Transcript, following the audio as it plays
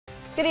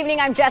Good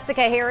evening, I'm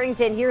Jessica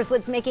Harrington. Here's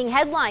what's making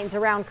headlines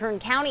around Kern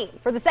County.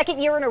 For the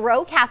second year in a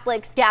row,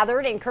 Catholics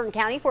gathered in Kern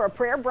County for a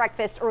prayer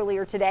breakfast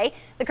earlier today.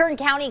 The Kern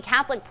County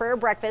Catholic Prayer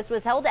Breakfast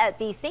was held at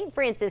the St.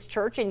 Francis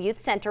Church and Youth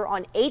Center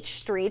on H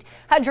Street.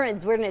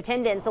 Hundreds were in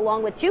attendance,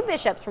 along with two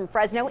bishops from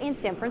Fresno and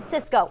San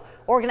Francisco.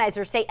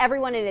 Organizers say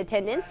everyone in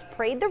attendance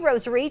prayed the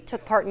rosary,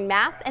 took part in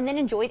Mass, and then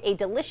enjoyed a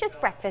delicious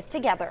breakfast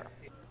together.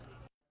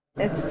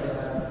 It's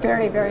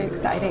very, very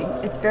exciting.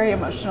 It's very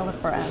emotional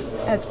for us.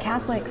 As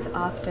Catholics,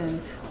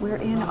 often we're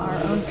in our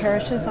own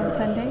parishes on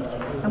Sundays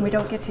and we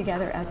don't get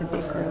together as a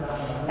big group.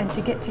 And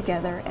to get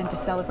together and to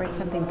celebrate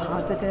something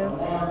positive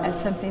and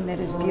something that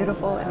is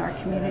beautiful in our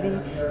community,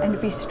 and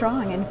to be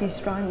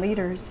strong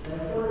leaders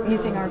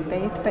using our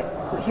faith,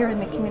 but here in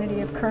the community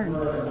of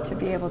Kern, to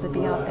be able to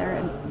be out there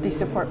and be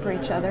support for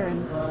each other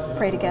and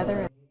pray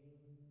together.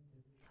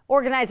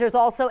 Organizers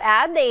also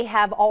add they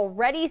have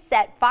already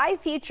set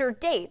 5 future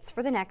dates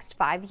for the next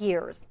 5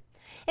 years.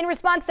 In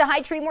response to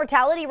high tree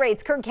mortality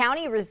rates, Kern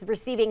County is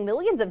receiving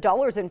millions of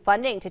dollars in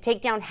funding to take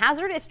down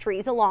hazardous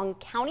trees along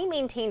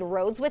county-maintained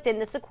roads within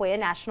the Sequoia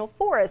National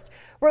Forest.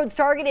 Roads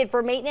targeted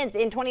for maintenance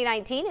in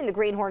 2019 in the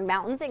Greenhorn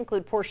Mountains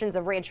include portions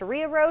of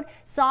Rancheria Road,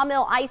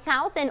 Sawmill Ice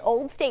House, and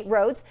Old State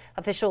Roads.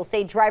 Officials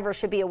say drivers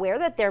should be aware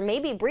that there may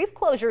be brief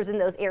closures in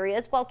those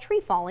areas while tree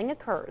falling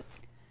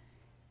occurs.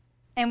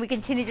 And we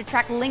continue to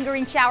track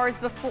lingering showers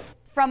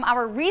from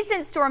our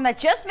recent storm that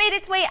just made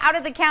its way out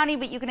of the county,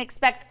 but you can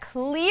expect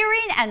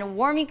clearing and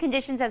warming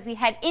conditions as we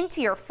head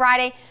into your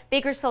Friday.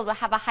 Bakersfield will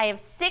have a high of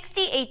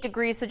 68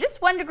 degrees, so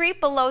just 1 degree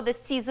below the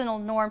seasonal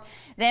norm.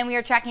 Then we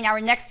are tracking our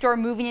next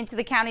storm moving into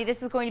the county.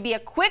 This is going to be a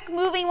quick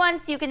moving one,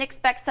 so you can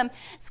expect some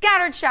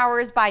scattered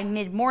showers by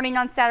mid-morning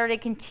on Saturday,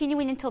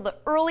 continuing until the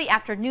early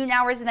afternoon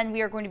hours, and then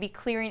we are going to be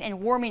clearing and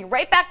warming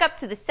right back up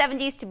to the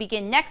 70s to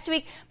begin next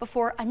week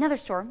before another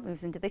storm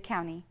moves into the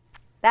county.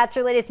 That's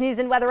your latest news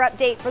and weather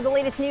update. For the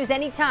latest news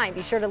anytime,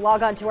 be sure to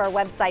log on to our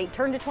website,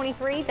 turn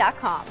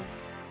to23.com.